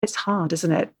It's hard,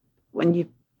 isn't it, when you've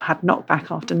had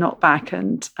knockback after knockback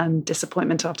and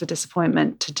disappointment after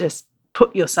disappointment, to just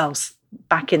put yourselves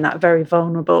back in that very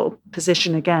vulnerable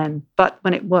position again. But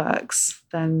when it works,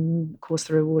 then of course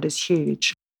the reward is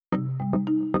huge.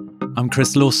 I'm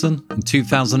Chris Lawson. In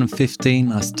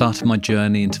 2015, I started my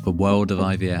journey into the world of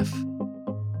IVF.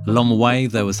 Along the way,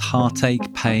 there was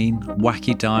heartache, pain,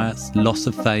 wacky diets, loss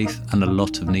of faith, and a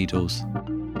lot of needles.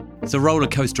 It's a roller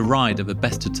coaster ride at the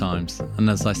best of times, and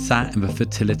as I sat in the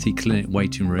fertility clinic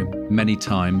waiting room many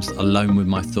times alone with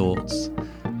my thoughts,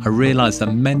 I realised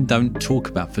that men don't talk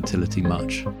about fertility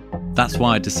much. That's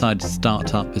why I decided to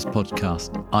start up this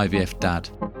podcast, IVF Dad.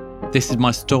 This is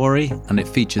my story, and it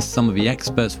features some of the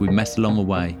experts we met along the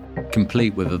way,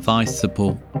 complete with advice,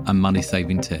 support, and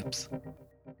money-saving tips.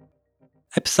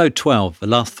 Episode 12, the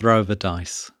last throw of the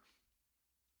dice.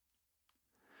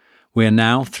 We are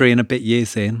now 3 and a bit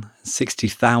years in,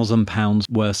 £60,000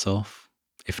 worse off,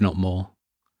 if not more.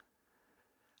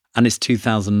 And it's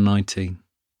 2019.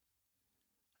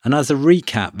 And as a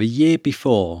recap, the year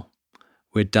before,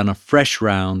 we'd done a fresh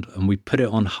round and we put it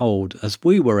on hold as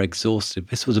we were exhausted.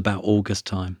 This was about August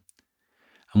time.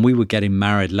 And we were getting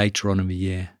married later on in the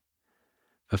year.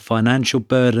 The financial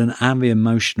burden and the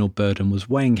emotional burden was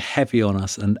weighing heavy on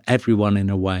us and everyone in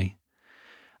a way.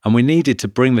 And we needed to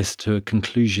bring this to a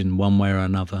conclusion one way or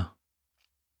another.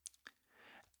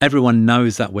 Everyone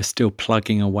knows that we're still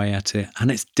plugging away at it and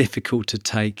it's difficult to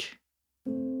take.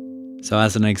 So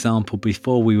as an example,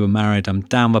 before we were married, I'm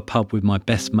down the pub with my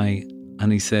best mate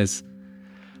and he says,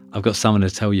 "I've got something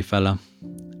to tell you, fella."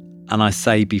 And I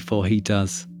say before he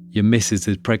does, "Your missus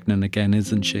is pregnant again,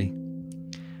 isn't she?"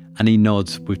 And he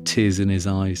nods with tears in his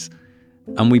eyes.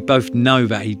 And we both know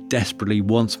that he desperately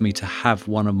wants me to have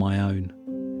one of my own.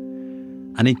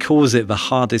 And he calls it the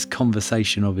hardest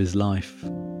conversation of his life.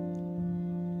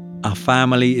 Our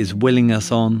family is willing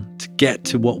us on to get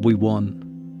to what we want,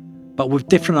 but with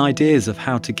different ideas of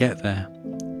how to get there.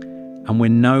 And we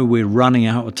know we're running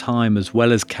out of time as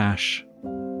well as cash.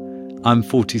 I'm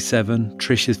 47,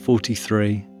 Trish is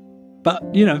 43. But,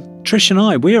 Trish and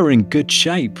I, we are in good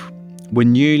shape. We're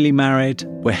newly married,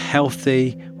 we're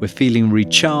healthy, we're feeling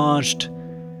recharged,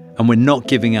 and we're not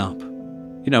giving up.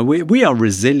 We are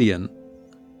resilient.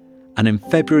 And in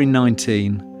February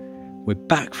 19, we're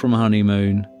back from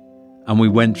honeymoon and we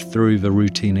went through the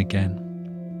routine again.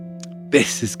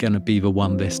 This is going to be the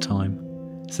one this time.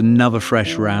 It's another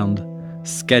fresh round,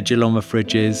 schedule on the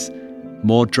fridges,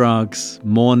 more drugs,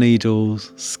 more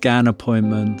needles, scan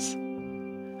appointments.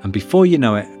 And before you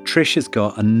know it, Trish has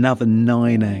got another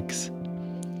 9 eggs.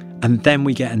 And then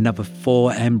we get another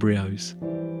 4 embryos.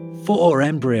 4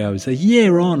 embryos, a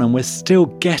year on, and we're still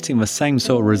getting the same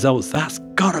sort of results. That's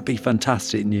got to be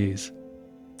fantastic news.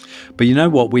 But you know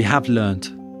what we have learned?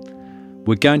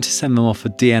 We're going to send them off for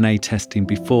DNA testing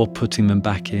before putting them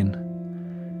back in,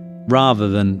 rather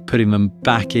than putting them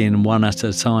back in one at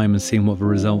a time and seeing what the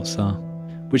results are,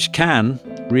 which can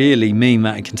really mean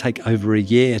that it can take over a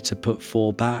year to put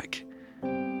 4 back.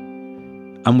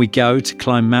 And we go to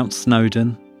climb Mount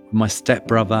Snowdon with my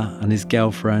stepbrother and his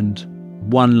girlfriend,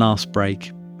 one last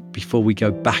break before we go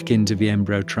back into the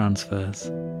embryo transfers.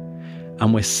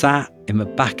 And we're sat in the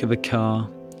back of the car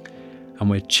and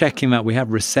we're checking that we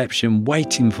have reception,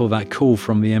 waiting for that call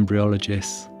from the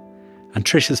embryologist. And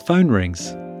Trisha's phone rings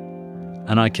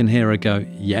and I can hear her go,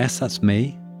 "Yes, that's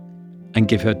me," and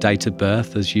give her date of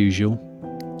birth as usual.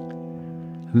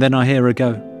 And then I hear her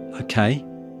go, "Okay,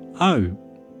 oh,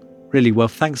 really well,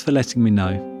 thanks for letting me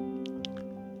know."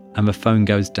 And the phone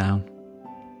goes down.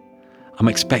 I'm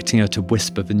expecting her to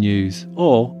whisper the news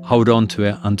or hold on to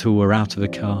it until we're out of the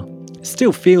car. It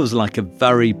still feels like a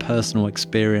very personal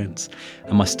experience,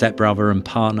 and my stepbrother and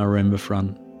partner are in the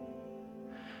front.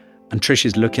 And Trish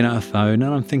is looking at her phone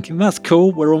and I'm thinking, that's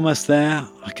cool, we're almost there.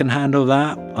 I can handle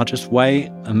that. I'll just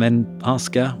wait and then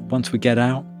ask her once we get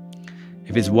out.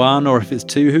 If it's 1 or if it's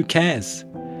 2, who cares?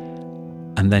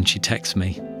 And then she texts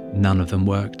me, none of them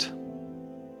worked.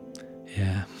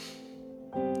 Yeah.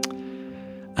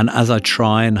 And as I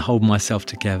try and hold myself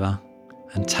together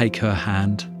and take her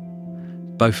hand,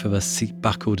 both of us seat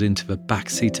buckled into the back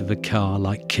seat of the car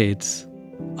like kids,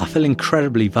 I feel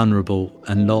incredibly vulnerable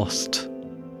and lost.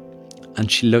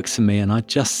 And she looks at me and I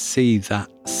just see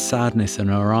that sadness in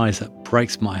her eyes that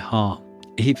breaks my heart,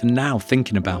 even now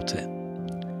thinking about it.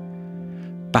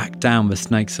 Back down the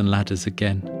snakes and ladders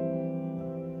again.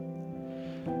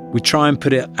 We try and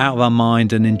put it out of our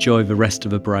mind and enjoy the rest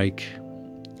of the break.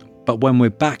 But when we're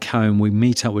back home, we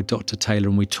meet up with Dr. Taylor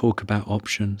and we talk about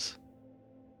options.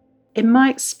 In my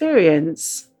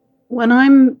experience, when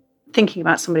I'm thinking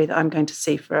about somebody that I'm going to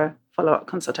see for a follow-up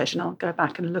consultation, I'll go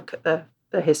back and look at the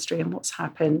the history and what's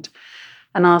happened.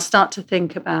 And I'll start to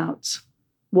think about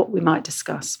what we might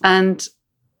discuss. And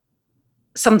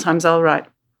sometimes I'll write,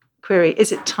 query,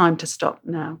 is it time to stop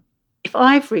now? If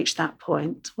I've reached that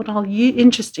point, what I'll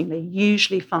interestingly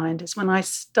usually find is when I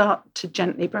start to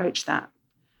gently broach that,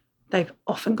 they've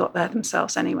often got there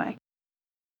themselves anyway.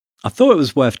 I thought it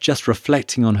was worth just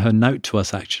reflecting on her note to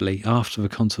us, actually, after the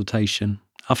consultation.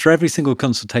 After every single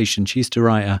consultation, she used to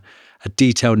write a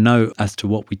detailed note as to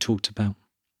what we talked about.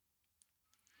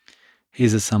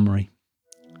 Here's a summary.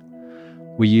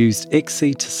 We used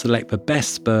ICSI to select the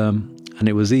best sperm, and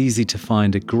it was easy to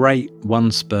find a great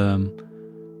 1 sperm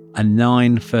and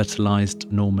 9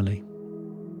 fertilised normally.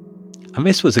 And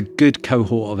this was a good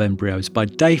cohort of embryos. By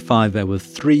day 5, there were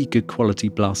 3 good quality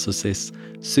blastocysts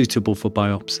suitable for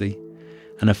biopsy,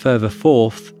 and a further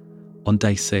 4th on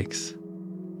day 6.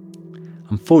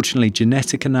 Unfortunately,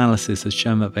 genetic analysis has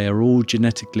shown that they are all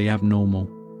genetically abnormal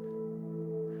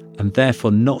and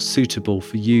therefore not suitable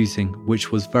for using,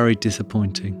 which was very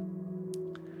disappointing.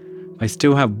 They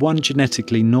still have 1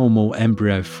 genetically normal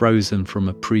embryo frozen from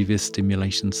a previous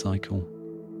stimulation cycle.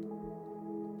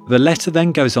 The letter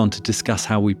then goes on to discuss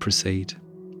how we proceed.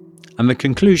 And the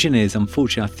conclusion is,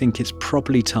 unfortunately, I think it's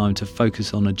probably time to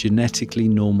focus on a genetically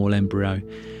normal embryo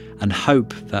and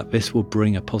hope that this will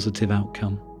bring a positive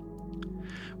outcome.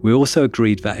 We also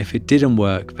agreed that if it didn't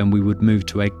work, then we would move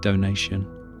to egg donation.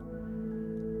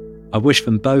 I wish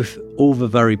them both all the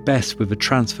very best with the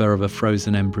transfer of a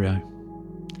frozen embryo.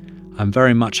 I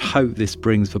very much hope this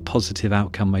brings the positive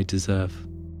outcome they deserve.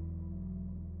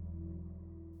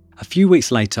 A few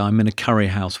weeks later, I'm in a curry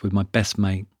house with my best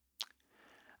mate,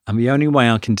 and the only way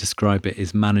I can describe it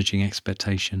is managing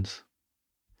expectations.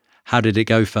 How did it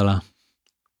go, fella?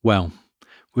 Well,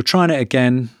 we're trying it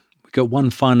again. We've got 1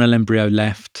 final embryo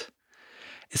left.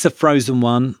 It's a frozen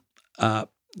one,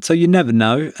 so you never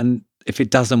know, and if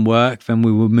it doesn't work, then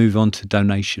we will move on to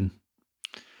donation.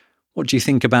 What do you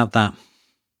think about that?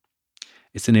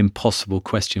 It's an impossible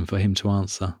question for him to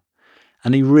answer,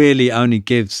 and he really only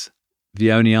gives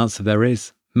the only answer there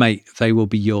is. Mate, they will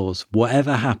be yours.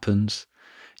 Whatever happens,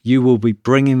 you will be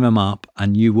bringing them up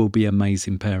and you will be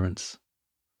amazing parents.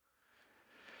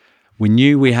 We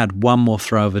knew we had 1 more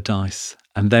throw of the dice,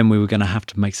 and then we were going to have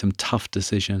to make some tough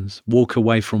decisions, walk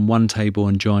away from one table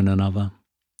and join another.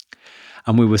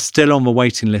 And we were still on the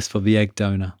waiting list for the egg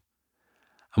donor.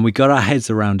 And we got our heads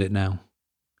around it now.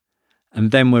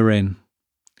 And then we're in.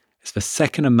 It's the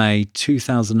 2nd of May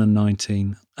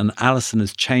 2019, and Alison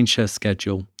has changed her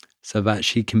schedule so that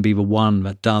she can be the one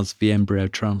that does the embryo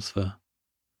transfer.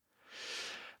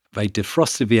 They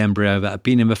defrosted the embryo that had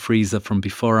been in the freezer from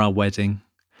before our wedding,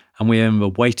 and we're in the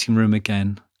waiting room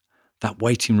again. That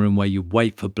waiting room where you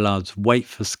wait for bloods, wait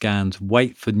for scans,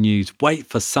 wait for news, wait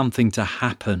for something to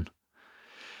happen.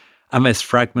 And there's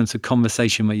fragments of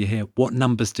conversation where you hear, what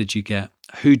numbers did you get?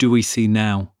 Who do we see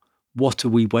now? What are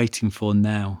we waiting for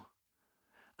now?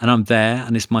 And I'm there,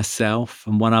 and it's myself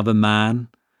and 1 other man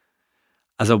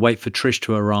as I wait for Trish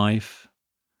to arrive.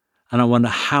 And I wonder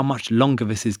how much longer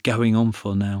this is going on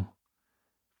for now.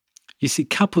 You see,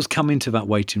 couples come into that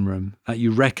waiting room that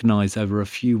you recognise over a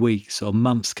few weeks or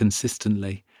months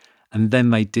consistently, and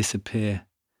then they disappear.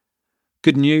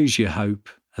 Good news, you hope,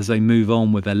 as they move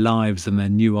on with their lives and their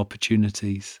new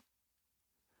opportunities.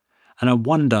 And I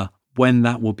wonder when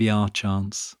that will be our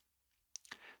chance.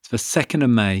 It's the 2nd of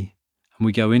May, and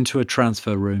we go into a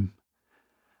transfer room.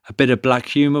 A bit of black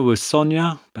humour with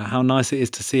Sonia about how nice it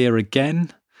is to see her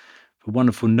again, the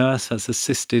wonderful nurse that's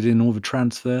assisted in all the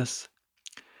transfers.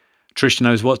 Trish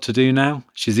knows what to do now.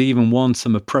 She's even worn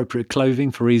some appropriate clothing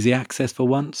for easy access for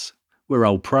once. We're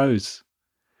old pros.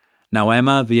 Now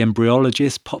Emma, the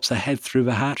embryologist, pops her head through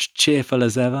the hatch, cheerful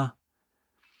as ever.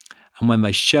 And when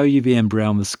they show you the embryo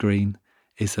on the screen,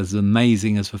 it's as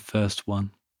amazing as the first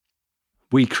one.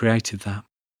 We created that.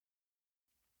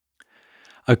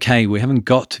 Okay, we haven't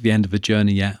got to the end of the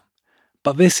journey yet,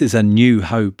 but this is a new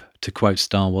hope, to quote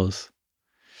Star Wars.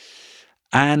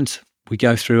 And we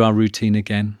go through our routine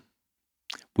again.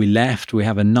 We left, we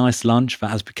have a nice lunch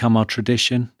that has become our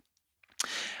tradition.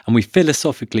 And we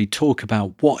philosophically talk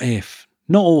about what if,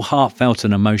 not all heartfelt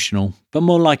and emotional, but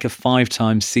more like a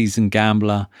 5-time seasoned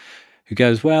gambler who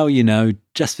goes, well, you know,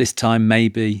 just this time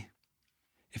maybe.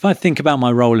 If I think about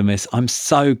my role in this, I'm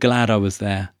so glad I was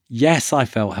there. Yes, I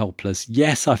felt helpless.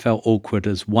 Yes, I felt awkward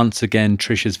as once again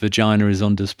Trisha's vagina is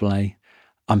on display.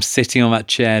 I'm sitting on that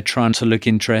chair trying to look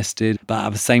interested, but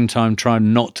at the same time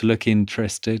trying not to look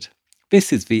interested.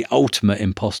 This is the ultimate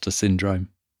imposter syndrome.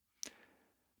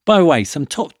 By the way, some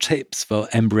top tips for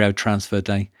embryo transfer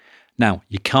day. Now,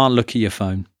 you can't look at your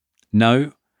phone.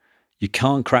 No, You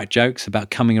can't crack jokes about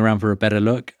coming around for a better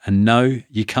look. And no,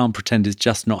 you can't pretend it's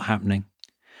just not happening.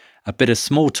 A bit of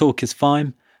small talk is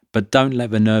fine, but don't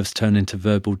let the nerves turn into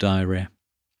verbal diarrhea.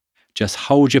 Just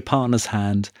hold your partner's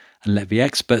hand and let the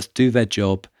experts do their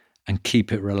job and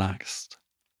keep it relaxed.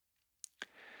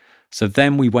 So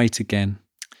then we wait again.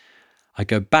 I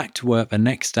go back to work the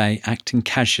next day acting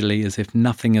casually as if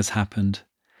nothing has happened.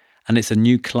 And it's a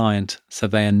new client, so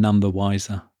they are none the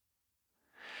wiser.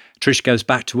 Trish goes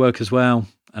back to work as well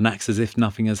and acts as if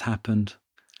nothing has happened,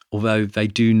 although they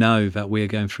do know that we are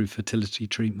going through fertility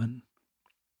treatment.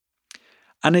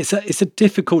 And it's a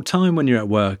difficult time when you're at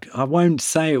work. I won't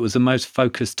say it was the most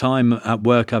focused time at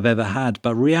work I've ever had,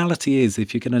 but reality is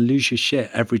if you're going to lose your shit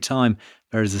every time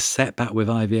there is a setback with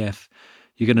IVF,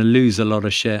 you're going to lose a lot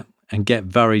of shit and get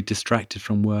very distracted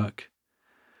from work.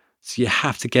 So you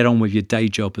have to get on with your day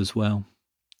job as well.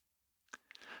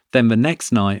 Then the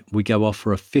next night, we go off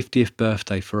for a 50th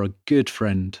birthday for a good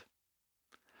friend.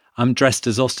 I'm dressed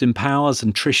as Austin Powers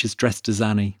and Trish is dressed as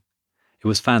Annie. It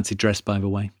was fancy dress, by the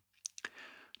way.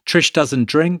 Trish doesn't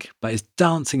drink, but is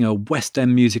dancing her West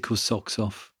End musical socks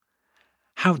off.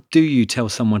 How do you tell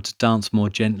someone to dance more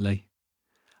gently?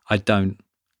 I don't.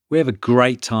 We have a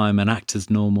great time and act as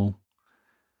normal.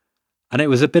 And it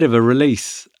was a bit of a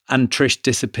release, and Trish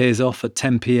disappears off at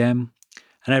 10 p.m.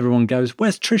 and everyone goes,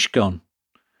 "Where's Trish gone?"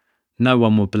 No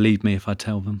one will believe me if I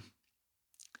tell them.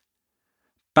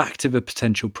 Back to the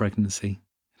potential pregnancy.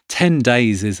 10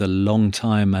 days is a long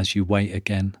time as you wait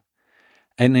again.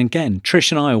 And again,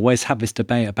 Trish and I always have this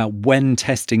debate about when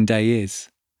testing day is.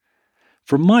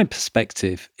 From my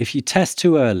perspective, if you test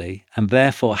too early and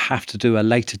therefore have to do a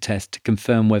later test to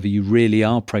confirm whether you really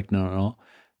are pregnant or not,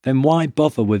 then why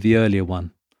bother with the earlier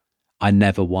one? I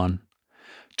never won.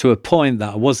 To a point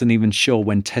that I wasn't even sure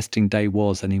when testing day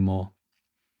was anymore.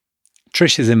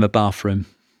 Trish is in the bathroom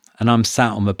and I'm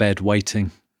sat on the bed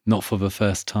waiting, not for the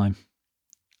first time.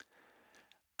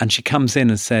 And she comes in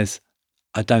and says,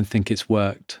 "I don't think it's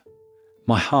worked."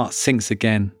 My heart sinks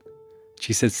again.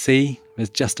 She says, "See, there's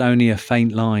just only a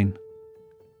faint line."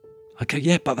 I go,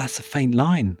 "Yeah, but that's a faint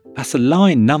line. That's a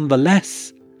line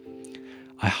nonetheless."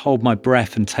 I hold my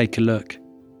breath and take a look.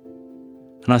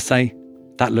 And I say,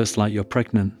 "That looks like you're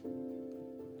pregnant."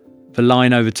 The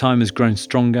line over time has grown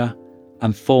stronger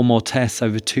and 4 more tests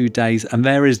over 2 days. And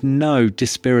there is no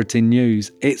dispiriting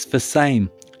news. It's the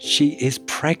same. She is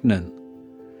pregnant.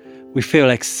 We feel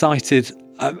excited.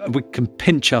 We can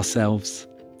pinch ourselves.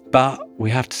 But we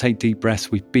have to take deep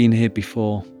breaths. We've been here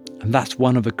before. And that's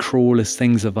one of the cruelest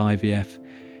things of IVF.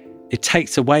 It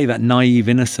takes away that naive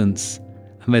innocence.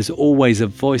 And there's always a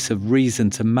voice of reason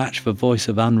to match the voice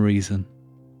of unreason.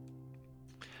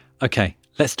 Okay,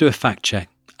 let's do a fact check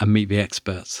and meet the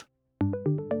experts.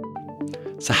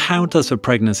 So how does a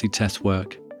pregnancy test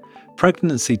work?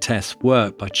 Pregnancy tests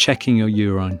work by checking your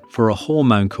urine for a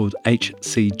hormone called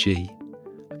HCG.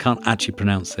 I can't actually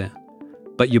pronounce it.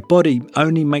 But your body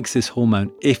only makes this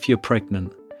hormone if you're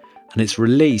pregnant, and it's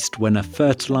released when a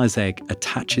fertilized egg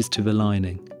attaches to the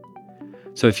lining.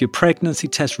 So if your pregnancy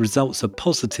test results are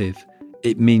positive,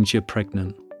 it means you're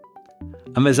pregnant.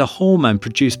 And there's a hormone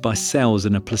produced by cells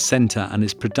in a placenta, and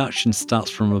its production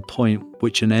starts from a point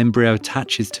which an embryo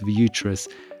attaches to the uterus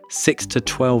 6 to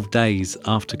 12 days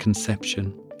after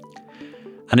conception.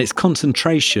 And its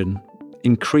concentration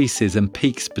increases and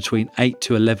peaks between 8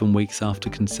 to 11 weeks after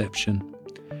conception.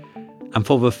 And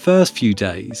for the first few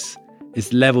days,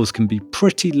 its levels can be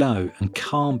pretty low and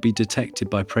can't be detected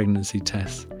by pregnancy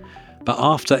tests. But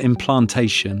after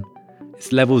implantation,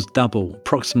 its levels double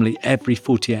approximately every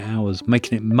 48 hours,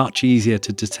 making it much easier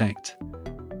to detect.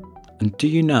 And do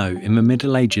you know, in the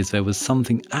Middle Ages, there was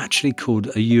something actually called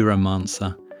a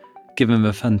uromancer, given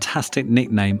the fantastic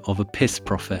nickname of a piss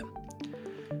prophet.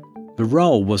 The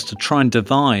role was to try and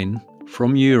divine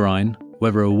from urine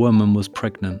whether a woman was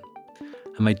pregnant.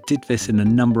 And they did this in a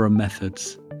number of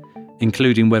methods,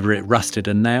 including whether it rusted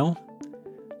a nail,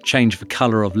 changed the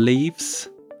colour of leaves.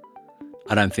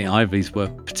 I don't think either of these were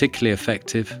particularly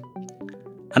effective.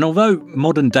 And although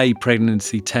modern day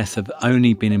pregnancy tests have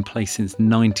only been in place since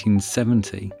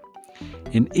 1970,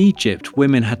 in Egypt,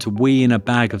 women had to wee in a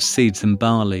bag of seeds and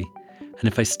barley, and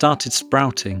if they started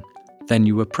sprouting, then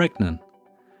you were pregnant.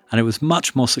 And it was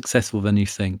much more successful than you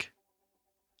think.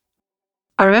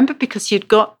 I remember because you'd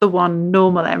got the one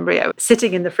normal embryo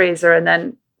sitting in the freezer, and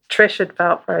then Trish had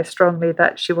felt very strongly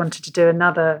that she wanted to do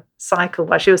another cycle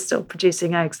while she was still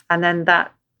producing eggs. And then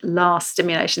that last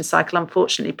stimulation cycle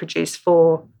unfortunately produced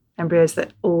 4 embryos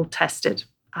that all tested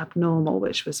abnormal,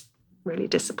 which was really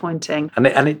disappointing. And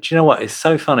do you know what? It's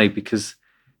so funny because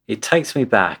it takes me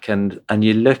back, and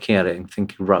you're looking at it and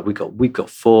thinking, right, we've got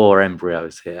 4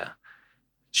 embryos here.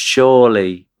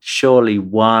 surely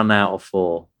 1 out of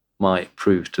 4 might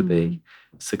prove to be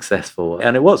successful.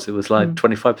 And it was like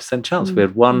 25% chance. We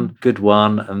had 1 good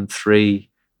one and 3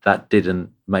 that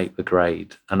didn't make the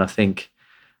grade. And I think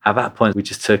at that point, we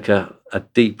just took a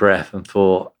deep breath and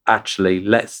thought, actually,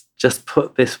 let's just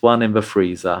put this one in the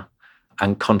freezer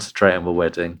and concentrate on the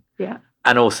wedding. Yeah.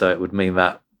 And also it would mean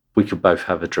that we could both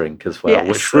have a drink as well, yes.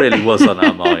 which really was on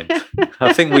our mind.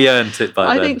 I think we earned it by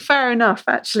then. I think fair enough,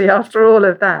 actually, after all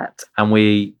of that. And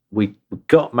we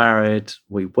got married,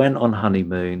 we went on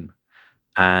honeymoon,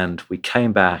 and we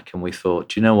came back and we thought,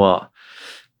 do you know what?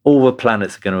 All the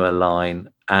planets are going to align.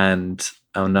 And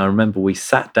I remember we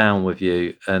sat down with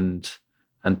you and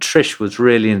Trish was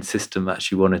really insistent that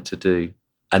she wanted to do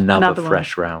another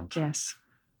fresh round. Yes.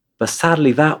 But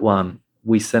sadly, that one,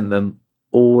 we sent them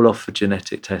all off for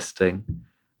genetic testing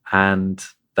and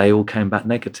they all came back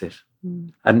negative.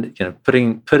 And, you know,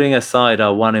 putting aside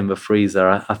our one in the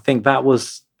freezer, I think that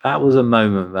was a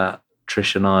moment that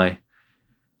Trish and I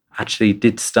actually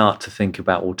did start to think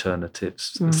about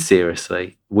alternatives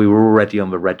seriously. We were already on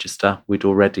the register. We'd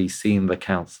already seen the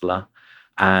counsellor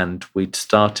and we'd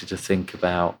started to think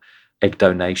about egg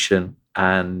donation.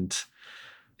 And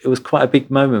it was quite a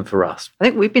big moment for us. I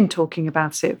think we've been talking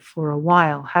about it for a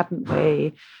while, hadn't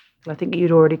we? I think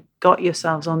you'd already got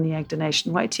yourselves on the egg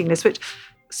donation waiting list, which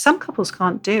some couples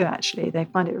can't do, actually. They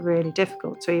find it really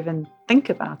difficult to even think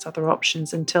about other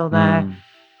options until they're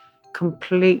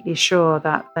completely sure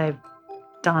that they've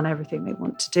done everything they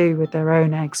want to do with their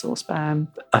own eggs or sperm.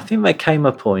 I think there came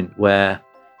a point where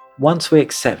once we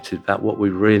accepted that what we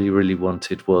really, really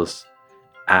wanted was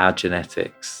our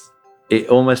genetics, it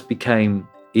almost became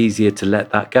easier to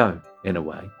let that go in a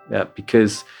way,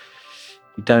 because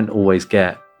you don't always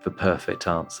get the perfect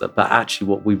answer. But actually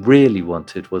what we really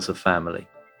wanted was a family.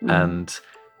 And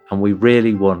we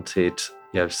really wanted,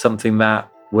 you know, something that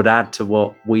would add to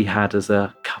what we had as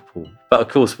a couple. But of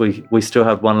course, we still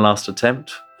had one last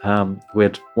attempt. We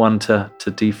had one to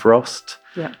defrost.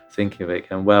 Yeah. Thinking of it,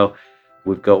 and well,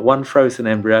 we've got one frozen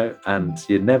embryo, and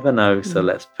you never know, so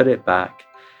let's put it back.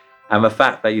 And the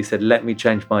fact that you said, let me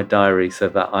change my diary so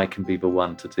that I can be the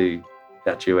one to do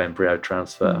that embryo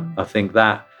transfer, I think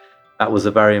that was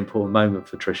a very important moment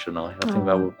for Trish and I. I think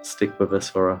that will stick with us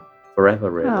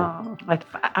forever, really. Oh, I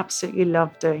absolutely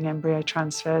love doing embryo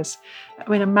transfers. I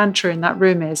mean, a mantra in that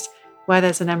room is, where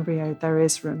there's an embryo, there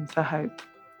is room for hope.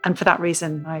 And for that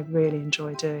reason, I really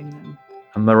enjoy doing them.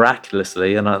 And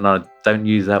miraculously, and I don't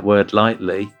use that word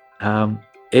lightly,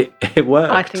 it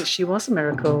worked. I think she was a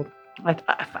miracle.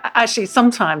 Actually,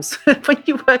 sometimes when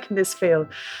you work in this field,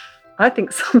 I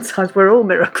think sometimes we're all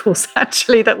miracles,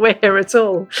 actually, that we're here at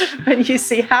all. When you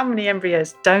see how many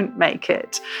embryos don't make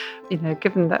it, you know,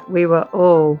 given that we were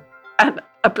all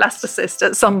a blastocyst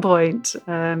at some point,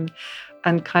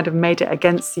 and kind of made it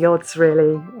against the odds,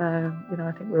 really. You know,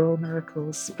 I think we're all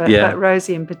miracles. But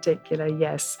Rosie in particular,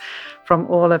 yes, from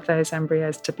all of those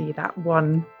embryos to be that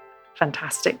one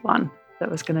fantastic one that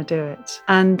was going to do it.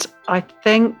 And I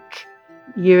think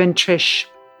you and Trish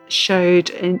showed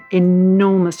an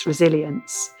enormous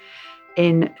resilience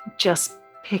in just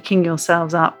picking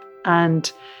yourselves up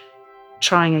and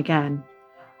trying again.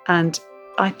 And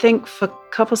I think for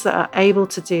couples that are able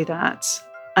to do that,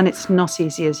 and it's not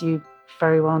easy, as you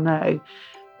very well know,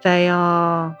 they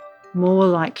are more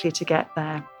likely to get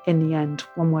there in the end,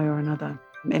 one way or another,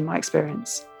 in my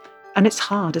experience. And it's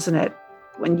hard, isn't it,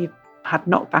 when you've had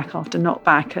knockback after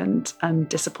knockback and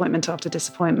disappointment after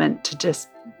disappointment, to just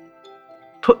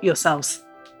put yourselves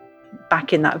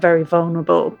back in that very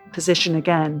vulnerable position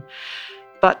again.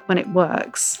 But when it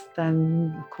works,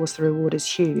 then of course the reward is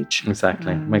huge.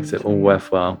 Exactly. Makes it all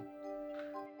worthwhile.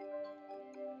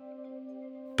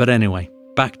 But anyway,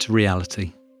 back to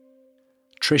reality.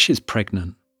 Trish is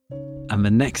pregnant, and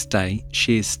the next day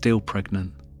she is still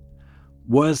pregnant.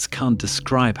 Words can't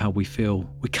describe how we feel.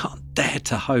 We can't dare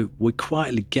to hope. We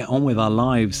quietly get on with our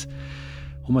lives,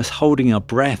 almost holding our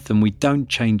breath, and we don't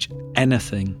change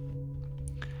anything.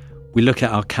 We look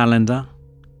at our calendar,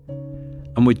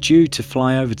 and we're due to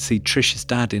fly over to see Trish's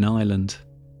dad in Ireland.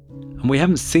 And we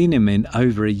haven't seen him in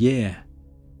over a year,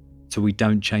 so we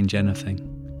don't change anything.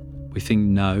 We think,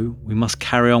 no, we must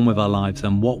carry on with our lives,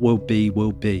 and what will be,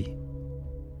 will be.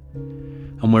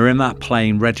 And we're in that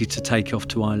plane ready to take off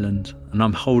to Ireland, and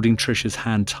I'm holding Trish's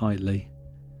hand tightly.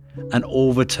 And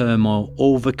all the turmoil,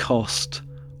 all the cost,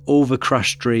 all the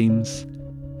crushed dreams,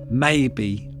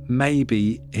 maybe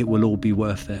it will all be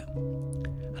worth it.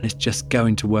 And it's just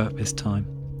going to work this time.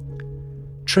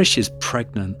 Trish is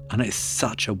pregnant, and it's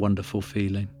such a wonderful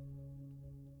feeling.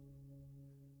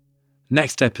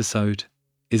 Next episode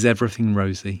is Everything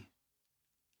Rosy.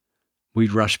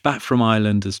 We'd rush back from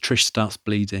Ireland as Trish starts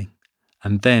bleeding,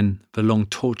 and then the long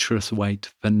torturous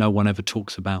wait that no one ever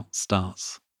talks about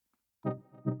starts.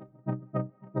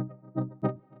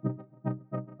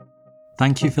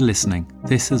 Thank you for listening.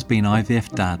 This has been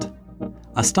IVF Dad.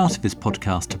 I started this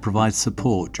podcast to provide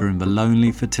support during the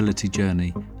lonely fertility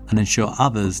journey and ensure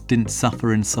others didn't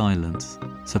suffer in silence.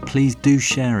 So please do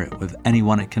share it with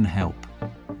anyone it can help.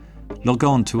 Log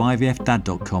on to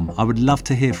ivfdad.com. I would love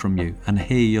to hear from you and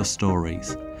hear your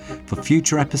stories. For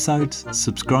future episodes,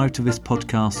 subscribe to this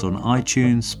podcast on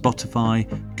iTunes, Spotify,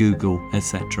 Google,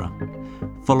 etc.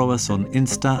 Follow us on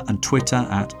Insta and Twitter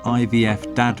at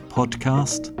IVF Dad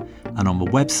Podcast. And on the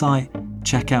website,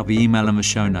 check out the email and the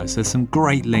show notes. There's some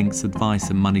great links, advice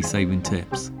and money-saving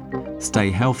tips.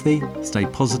 Stay healthy, stay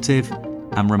positive,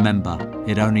 and remember,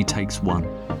 it only takes one.